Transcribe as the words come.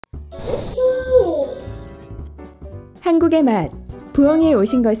한국의 맛, 부엉이에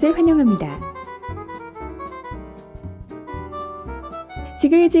오신 것을 환영합니다.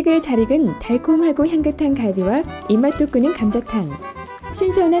 지글지글 잘 익은 달콤하고 향긋한 갈비와 입맛 돋구는 감자탕,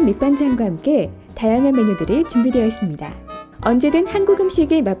 신선한 밑반찬과 함께 다양한 메뉴들이 준비되어 있습니다. 언제든 한국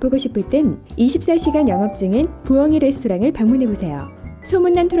음식을 맛보고 싶을 땐 24시간 영업 중인 부엉이 레스토랑을 방문해보세요.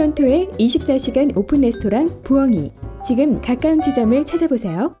 소문난 토론토의 24시간 오픈 레스토랑 부엉이. 지금 가까운 지점을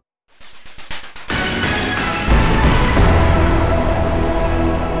찾아보세요.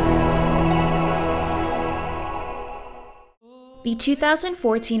 The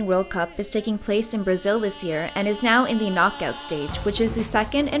 2014 World Cup is taking place in Brazil this year and is now in the knockout stage, which is the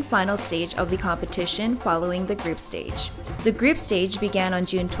second and final stage of the competition following the group stage. The group stage began on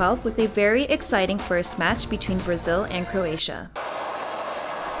June 12th with a very exciting first match between Brazil and Croatia.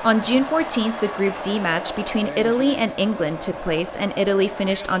 On June 14th, the Group D match between Italy and England took place, and Italy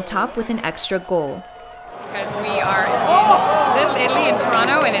finished on top with an extra goal. Because we are in Little Italy in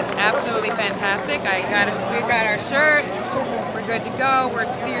Toronto, and it's absolutely fantastic. We've got our shirts, we're good to go, we're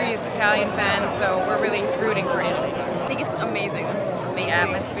serious Italian fans, so we're really rooting for Italy. I think it's amazing. It's amazing. The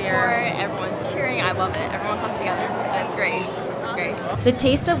atmosphere. Sport, everyone's cheering, I love it. Everyone comes together, and it's great. It's great. The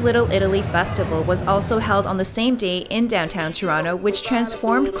Taste of Little Italy Festival was also held on the same day in downtown Toronto, which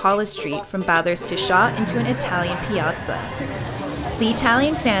transformed College Street from Bathurst to Shaw into an Italian piazza. The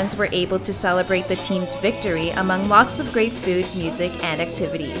Italian fans were able to celebrate the team's victory among lots of great food, music, and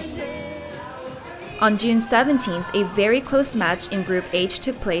activities. On June 17th, a very close match in Group H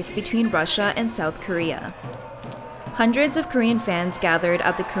took place between Russia and South Korea. Hundreds of Korean fans gathered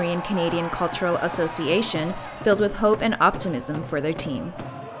at the Korean-Canadian Cultural Association, filled with hope and optimism for their team.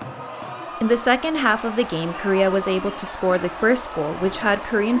 In the second half of the game, Korea was able to score the first goal, which had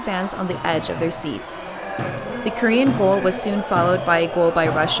Korean fans on the edge of their seats. The Korean goal was soon followed by a goal by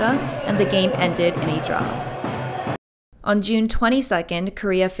Russia, and the game ended in a draw. On June 22nd,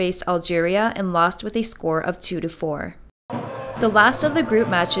 Korea faced Algeria and lost with a score of 2-4. The last of the group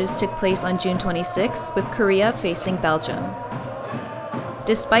matches took place on June 26th, with Korea facing Belgium.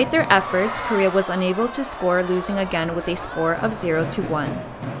 Despite their efforts, Korea was unable to score, losing again with a score of 0-1.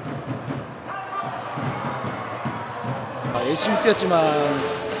 열심히 뛰었지만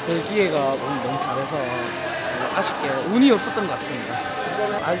벨기에가 너무 잘해서 아쉽게 운이 없었던 것 같습니다.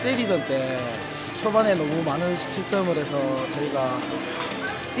 알제리전 때 초반에 너무 많은 실점을 해서 저희가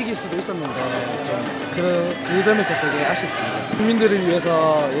이길 수도 있었는데 좀 그 점에서 되게 아쉽습니다. 국민들을 위해서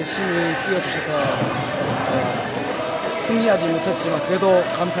열심히 뛰어주셔서 승리하지 못했지만 그래도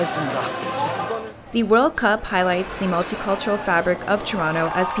감사했습니다. The World Cup highlights the multicultural fabric of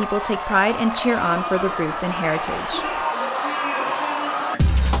Toronto as people take pride and cheer on for their roots and heritage.